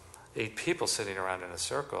these 8 people sitting around in a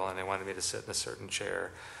circle, and they wanted me to sit in a certain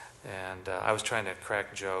chair. And I was trying to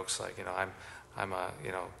crack jokes like, I'm a,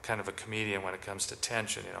 kind of a comedian when it comes to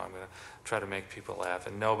tension. I'm going to try to make people laugh,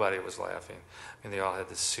 and nobody was laughing. I mean, they all had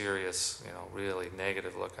this serious, really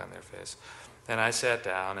negative look on their face. And I sat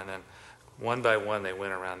down, and then one by one they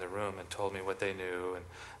went around the room and told me what they knew and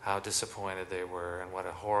how disappointed they were and what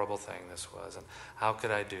a horrible thing this was and how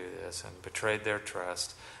could I do this, and betrayed their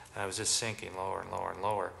trust. And I was just sinking lower and lower and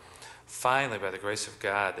lower. Finally, by the grace of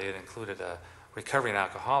God, they had included a recovering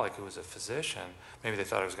alcoholic who was a physician. Maybe they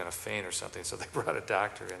thought I was going to faint or something, so they brought a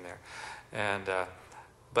doctor in there. And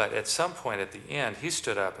but at some point at the end, he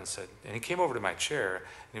stood up and said, and he came over to my chair,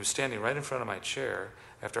 and he was standing right in front of my chair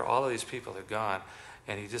after all of these people had gone,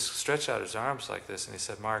 and he just stretched out his arms like this, and he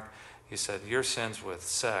said, Mark, he said, your sins with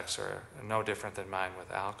sex are no different than mine with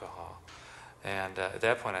alcohol. And at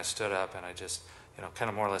that point I stood up, and I just, kind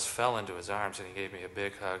of more or less fell into his arms, and he gave me a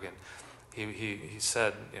big hug, and he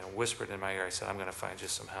said, whispered in my ear, he said, I'm going to find you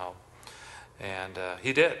some help. And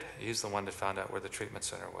he did. He's the one that found out where the treatment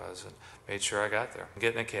center was and made sure I got there.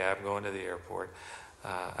 Getting a cab, going to the airport.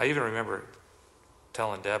 I even remember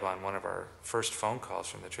telling Deb on one of our first phone calls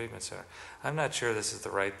from the treatment center, I'm not sure this is the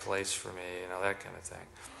right place for me, that kind of thing.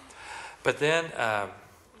 But then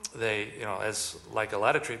they, as like a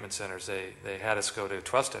lot of treatment centers, they had us go to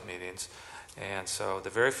 12-step meetings. And so the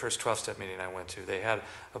very first 12-step meeting I went to, they had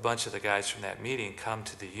a bunch of the guys from that meeting come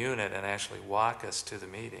to the unit and actually walk us to the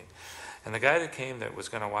meeting. And the guy that came that was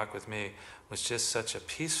going to walk with me was just such a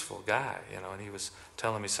peaceful guy, and he was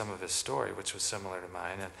telling me some of his story, which was similar to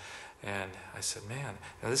mine. And I said, man,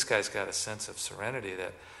 this guy's got a sense of serenity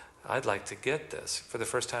that I'd like to get this. For the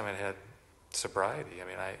first time I had sobriety. I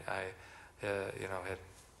mean, I had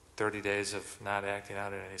 30 days of not acting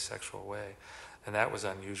out in any sexual way. And that was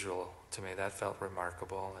unusual to me. That felt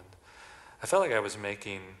remarkable. And I felt like I was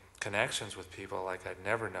making connections with people like I'd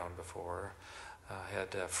never known before.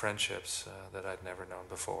 Had friendships that I'd never known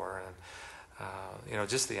before. And,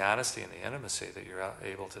 just the honesty and the intimacy that you're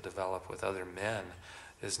able to develop with other men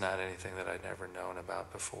is not anything that I'd never known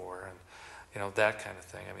about before. And, that kind of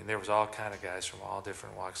thing. I mean, there was all kind of guys from all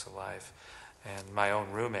different walks of life. And my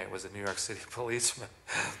own roommate was a New York City policeman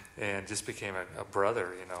and just became a brother,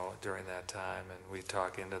 during that time. And we'd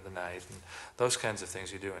talk into the night and those kinds of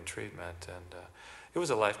things you do in treatment. And it was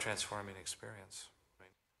a life-transforming experience.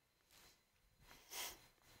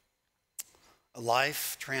 A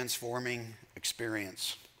life-transforming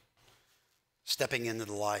experience. Stepping into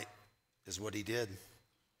the light is what he did.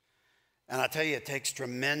 And I tell you, it takes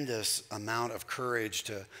tremendous amount of courage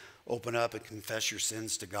to open up and confess your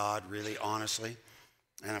sins to God, really honestly,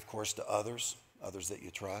 and of course to others that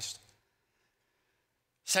you trust.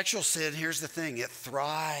 Sexual sin, here's the thing, it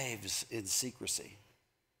thrives in secrecy.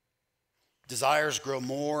 Desires grow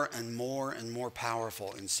more and more and more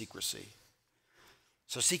powerful in secrecy.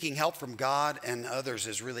 So seeking help from God and others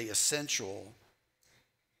is really essential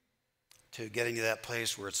to getting to that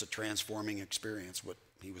place where it's a transforming experience, what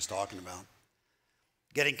he was talking about.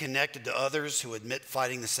 Getting connected to others who admit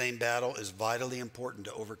fighting the same battle is vitally important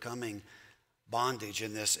to overcoming bondage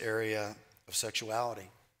in this area of sexuality.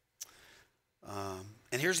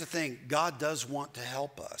 And here's the thing, God does want to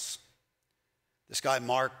help us. This guy,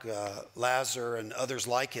 Mark Lazar, and others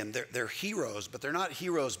like him, they're heroes, but they're not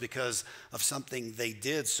heroes because of something they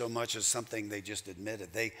did so much as something they just admitted.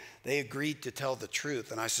 They agreed to tell the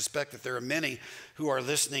truth. And I suspect that there are many who are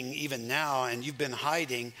listening even now, and you've been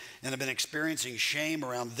hiding and have been experiencing shame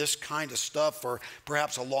around this kind of stuff for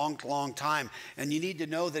perhaps a long, long time. And you need to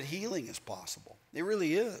know that healing is possible. It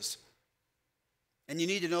really is. And you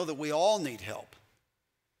need to know that we all need help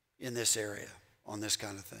in this area on this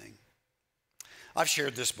kind of thing. I've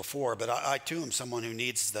shared this before, but I too am someone who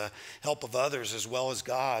needs the help of others as well as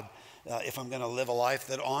God if I'm going to live a life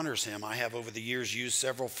that honors him. I have over the years used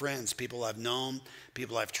several friends, people I've known,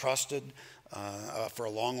 people I've trusted for a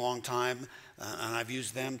long, long time, and I've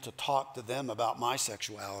used them to talk to them about my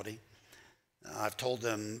sexuality. I've told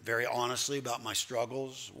them very honestly about my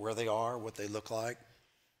struggles, where they are, what they look like.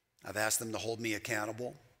 I've asked them to hold me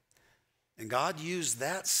accountable. And God used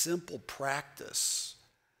that simple practice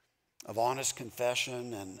of honest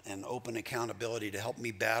confession and open accountability to help me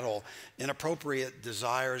battle inappropriate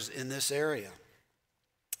desires in this area.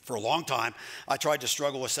 For a long time, I tried to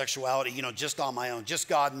struggle with sexuality, just on my own, just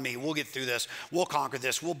God and me. We'll get through this. We'll conquer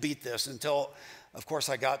this. We'll beat this until, of course,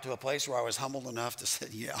 I got to a place where I was humbled enough to say,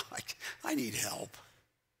 yeah, I need help.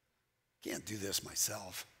 Can't do this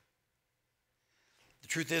myself. The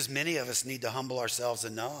truth is, many of us need to humble ourselves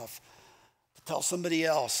enough to tell somebody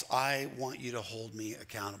else, I want you to hold me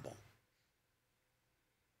accountable.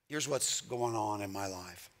 Here's what's going on in my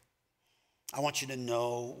life. I want you to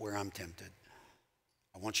know where I'm tempted.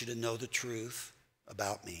 I want you to know the truth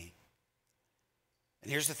about me.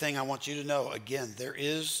 And here's the thing I want you to know. Again, there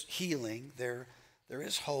is healing. There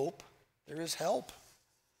is hope. There is help.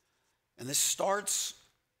 And this starts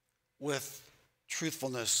with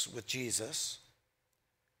truthfulness with Jesus.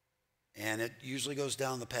 And it usually goes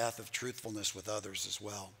down the path of truthfulness with others as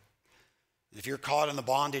well. If you're caught in the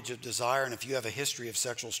bondage of desire, and if you have a history of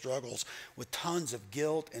sexual struggles with tons of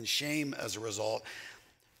guilt and shame as a result,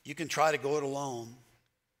 you can try to go it alone.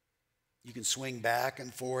 You can swing back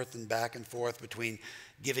and forth between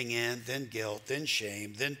giving in, then guilt, then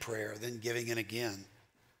shame, then prayer, then giving in again.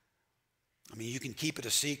 I mean, you can keep it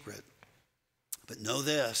a secret, but know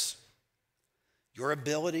this, your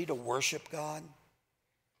ability to worship God,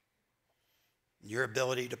 your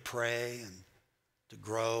ability to pray and to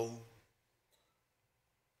grow,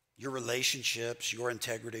 your relationships, your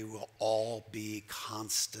integrity will all be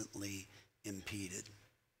constantly impeded.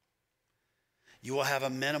 You will have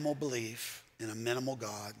a minimal belief in a minimal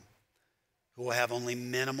God who will have only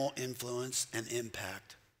minimal influence and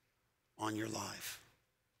impact on your life.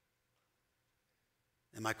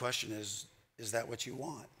 And my question is that what you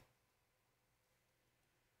want?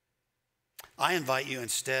 I invite you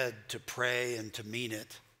instead to pray and to mean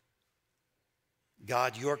it.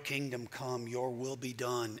 God, your kingdom come, your will be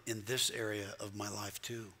done in this area of my life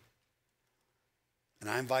too. And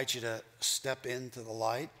I invite you to step into the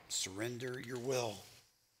light, surrender your will.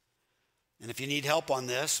 And if you need help on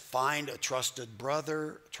this, find a trusted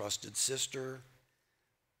brother, a trusted sister.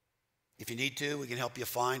 If you need to, we can help you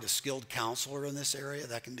find a skilled counselor in this area.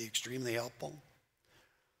 That can be extremely helpful.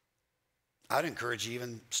 I'd encourage you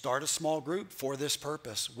even start a small group for this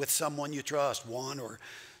purpose with someone you trust, one or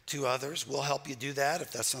two others. We'll help you do that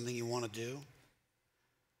if that's something you want to do.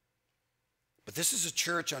 But this is a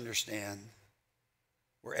church, understand,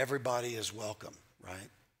 where everybody is welcome, right?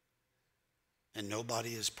 And nobody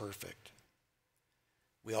is perfect.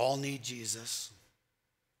 We all need Jesus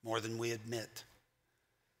more than we admit.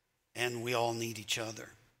 And we all need each other.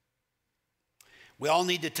 We all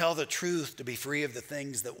need to tell the truth to be free of the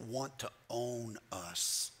things that want to own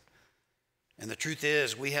us. And the truth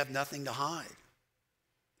is, we have nothing to hide.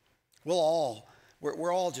 We're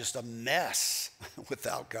all just a mess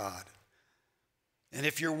without God. And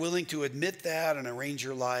if you're willing to admit that and arrange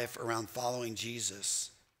your life around following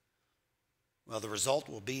Jesus, well, the result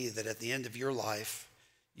will be that at the end of your life,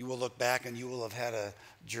 you will look back and you will have had a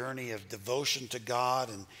journey of devotion to God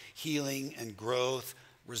and healing and growth,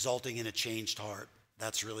 resulting in a changed heart.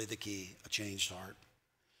 That's really the key, a changed heart.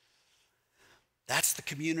 That's the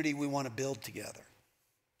community we want to build together.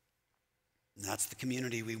 And that's the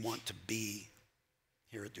community we want to be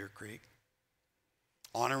here at Deer Creek.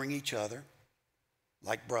 Honoring each other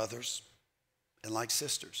like brothers and like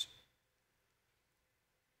sisters.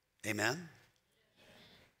 Amen?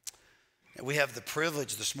 And we have the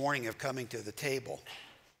privilege this morning of coming to the table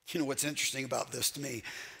You know what's interesting about this to me?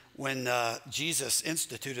 When Jesus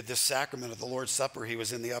instituted this sacrament of the Lord's Supper, he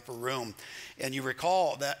was in the upper room. And you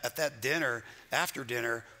recall that at that dinner, after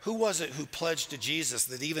dinner, who was it who pledged to Jesus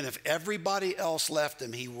that even if everybody else left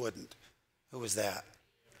him, he wouldn't? Who was that?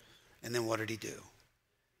 And then what did he do?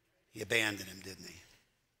 He abandoned him, didn't he?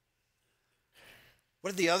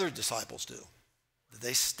 What did the other disciples do? Did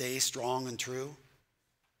they stay strong and true?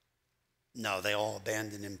 No, they all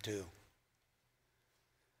abandoned him too.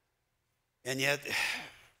 And yet,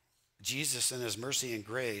 Jesus in his mercy and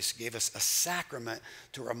grace gave us a sacrament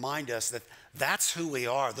to remind us that that's who we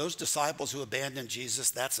are. Those disciples who abandoned Jesus,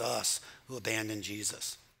 that's us who abandoned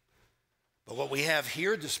Jesus. But what we have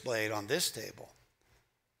here displayed on this table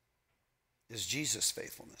is Jesus'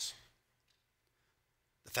 faithfulness.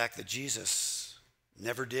 The fact that Jesus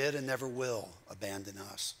never did and never will abandon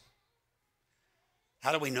us.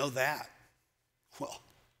 How do we know that? Well,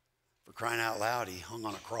 for crying out loud, he hung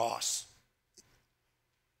on a cross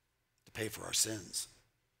to pay for our sins.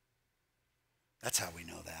 That's how we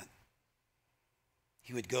know that.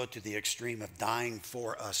 He would go to the extreme of dying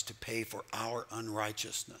for us to pay for our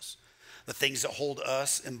unrighteousness. The things that hold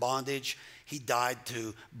us in bondage, he died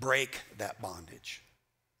to break that bondage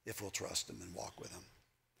if we'll trust him and walk with him.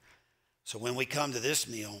 So when we come to this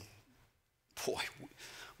meal, boy,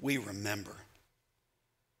 we remember.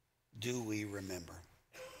 Do we remember?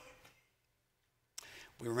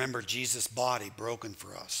 We remember Jesus' body broken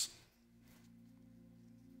for us.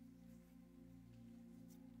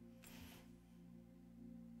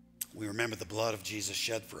 We remember the blood of Jesus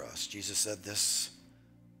shed for us. Jesus said, "This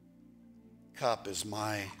cup is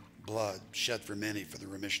my blood shed for many for the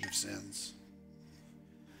remission of sins."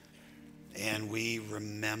 And we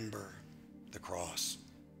remember the cross.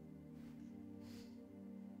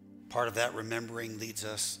 Part of that remembering leads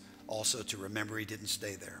us also to remember he didn't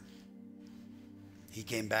stay there. He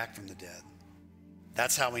came back from the dead.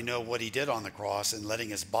 That's how we know what he did on the cross and letting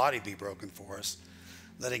his body be broken for us,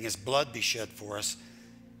 letting his blood be shed for us.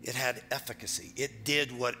 It had efficacy. It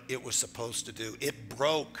did what it was supposed to do. It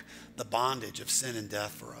broke the bondage of sin and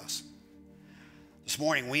death for us. This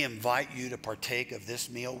morning, we invite you to partake of this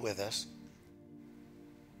meal with us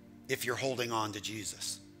if you're holding on to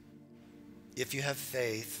Jesus, if you have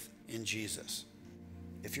faith in Jesus,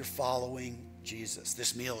 if you're following Jesus.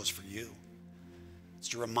 This meal is for you. It's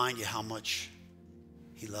to remind you how much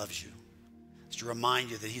he loves you. It's to remind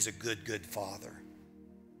you that he's a good, good father.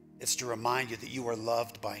 It's to remind you that you are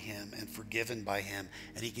loved by him and forgiven by him,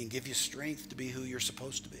 and he can give you strength to be who you're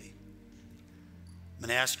supposed to be. I'm going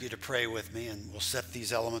to ask you to pray with me, and we'll set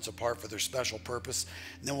these elements apart for their special purpose,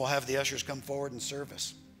 and then we'll have the ushers come forward and serve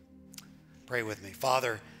us. Pray with me.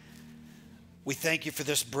 Father, we thank you for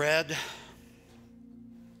this bread,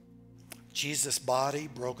 Jesus' body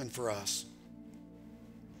broken for us.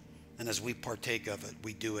 And as we partake of it,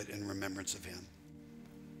 we do it in remembrance of him.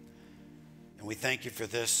 And we thank you for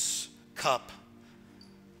this cup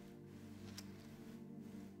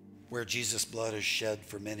where Jesus' blood is shed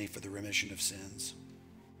for many for the remission of sins.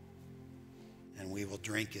 And we will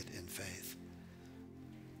drink it in faith.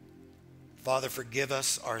 Father, forgive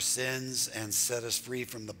us our sins and set us free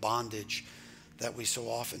from the bondage that we so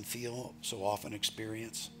often feel, so often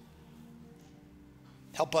experience.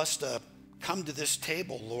 Help us to come to this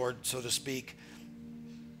table, Lord, so to speak,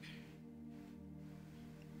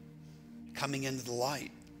 coming into the light,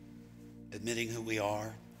 admitting who we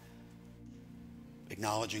are,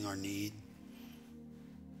 acknowledging our need,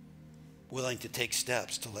 willing to take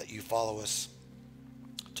steps to let you follow us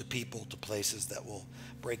to people, to places that will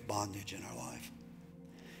break bondage in our life.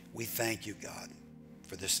 We thank you, God,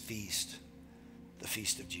 for this feast, the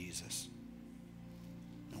feast of Jesus.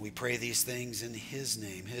 And we pray these things in his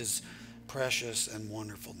name, his precious and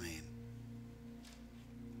wonderful name.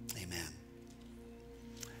 Amen.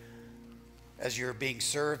 As you're being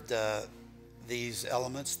served these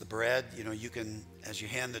elements, the bread, you can, as you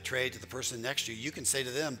hand the tray to the person next to you, you can say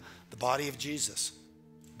to them, the body of Jesus,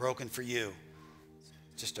 broken for you.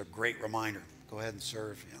 Just a great reminder. Go ahead and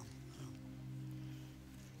serve.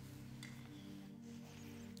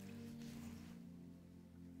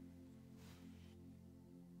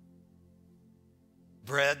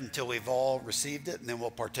 Bread until we've all received it, and then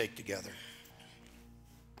we'll partake together.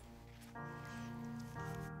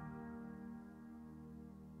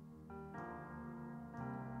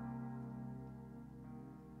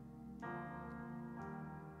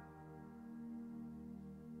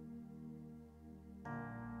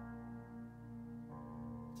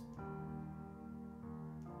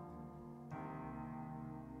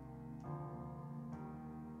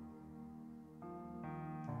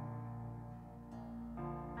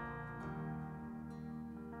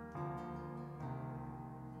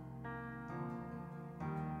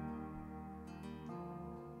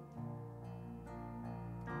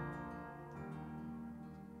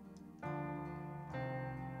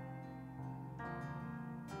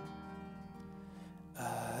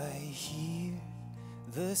 Hear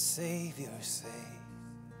the Savior say,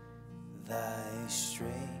 thy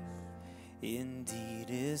strength indeed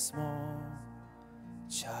is small.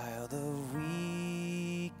 Child of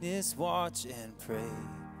weakness, watch and pray.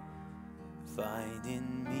 Find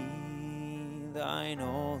in me thine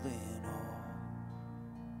all in all.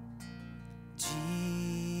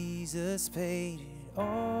 Jesus paid it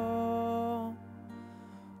all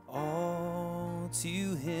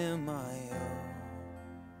to him I owe.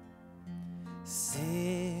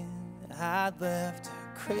 Sin had left a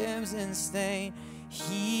crimson stain,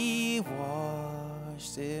 he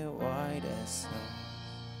washed it white as snow.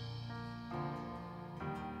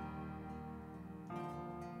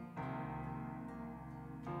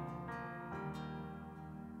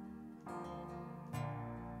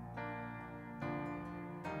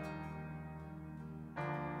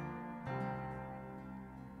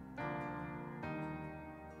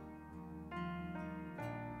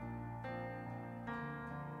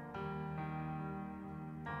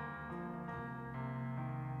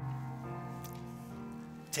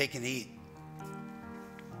 Take and eat.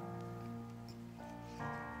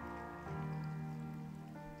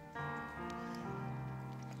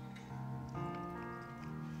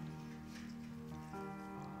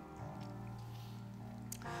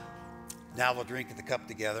 Now we'll drink the cup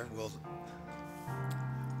together. We'll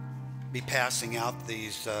be passing out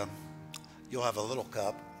these, you'll have a little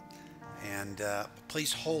cup, and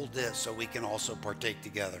please hold this so we can also partake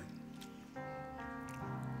together.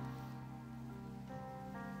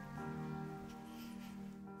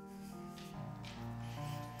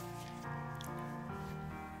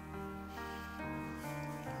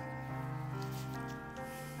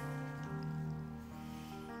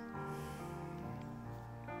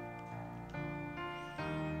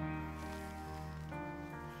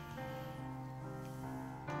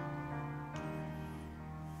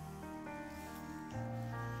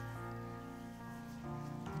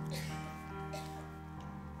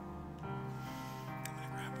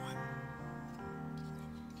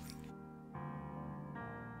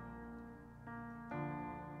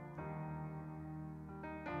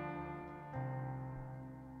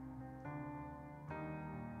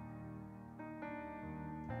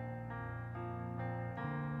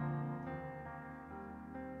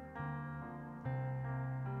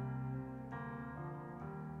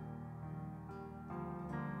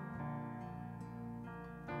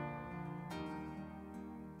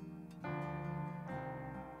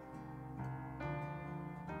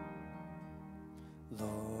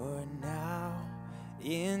 Lord, now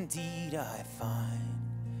indeed I find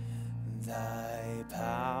thy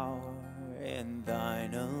power, and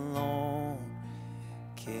thine alone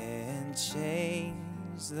can change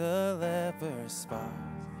the leper's spot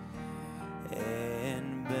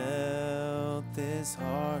and melt this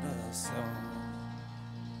heart of stone.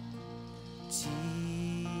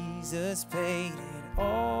 Jesus paid it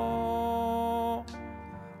all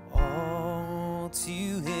to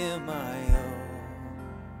him I owe.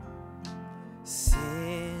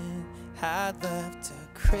 Sin had left a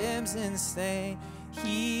crimson stain,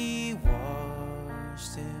 he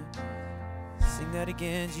washed it. Sing that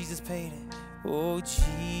again. Jesus paid it. Oh,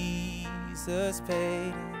 Jesus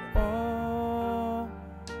paid it all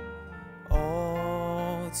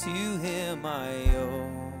to him I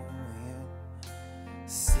owe. Yeah.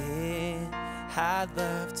 Sin had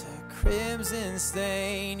left a crimson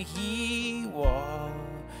stain, he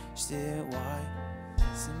washed it white.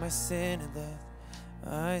 Sin, my sin had left,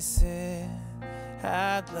 my sin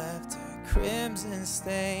had left a crimson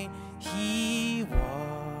stain, he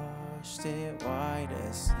washed it white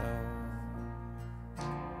as snow.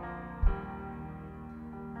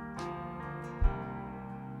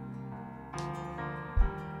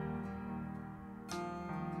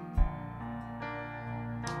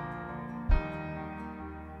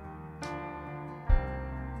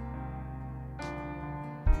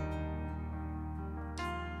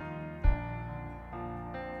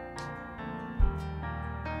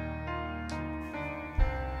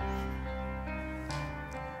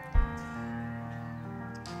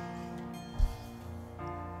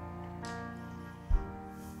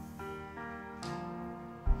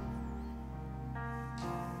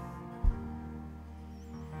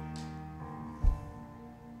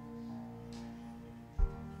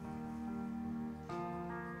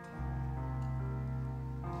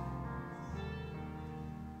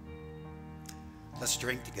 Let's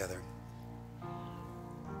drink together.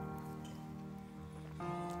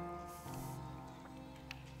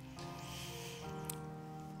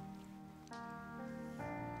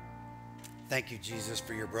 Thank you, Jesus,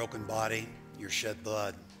 for your broken body, your shed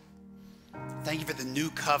blood. Thank you for the new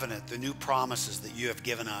covenant, the new promises that you have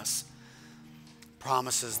given us.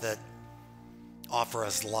 Promises that offer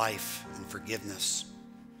us life and forgiveness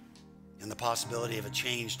and the possibility of a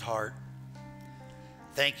changed heart.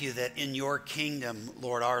 Thank you that in your kingdom,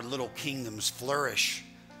 Lord, our little kingdoms flourish.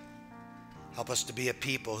 Help us to be a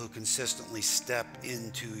people who consistently step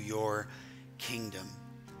into your kingdom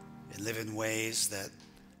and live in ways that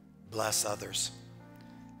bless others.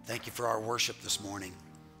 Thank you for our worship this morning.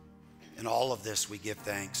 In all of this, we give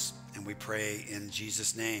thanks and we pray in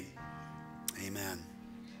Jesus' name. Amen.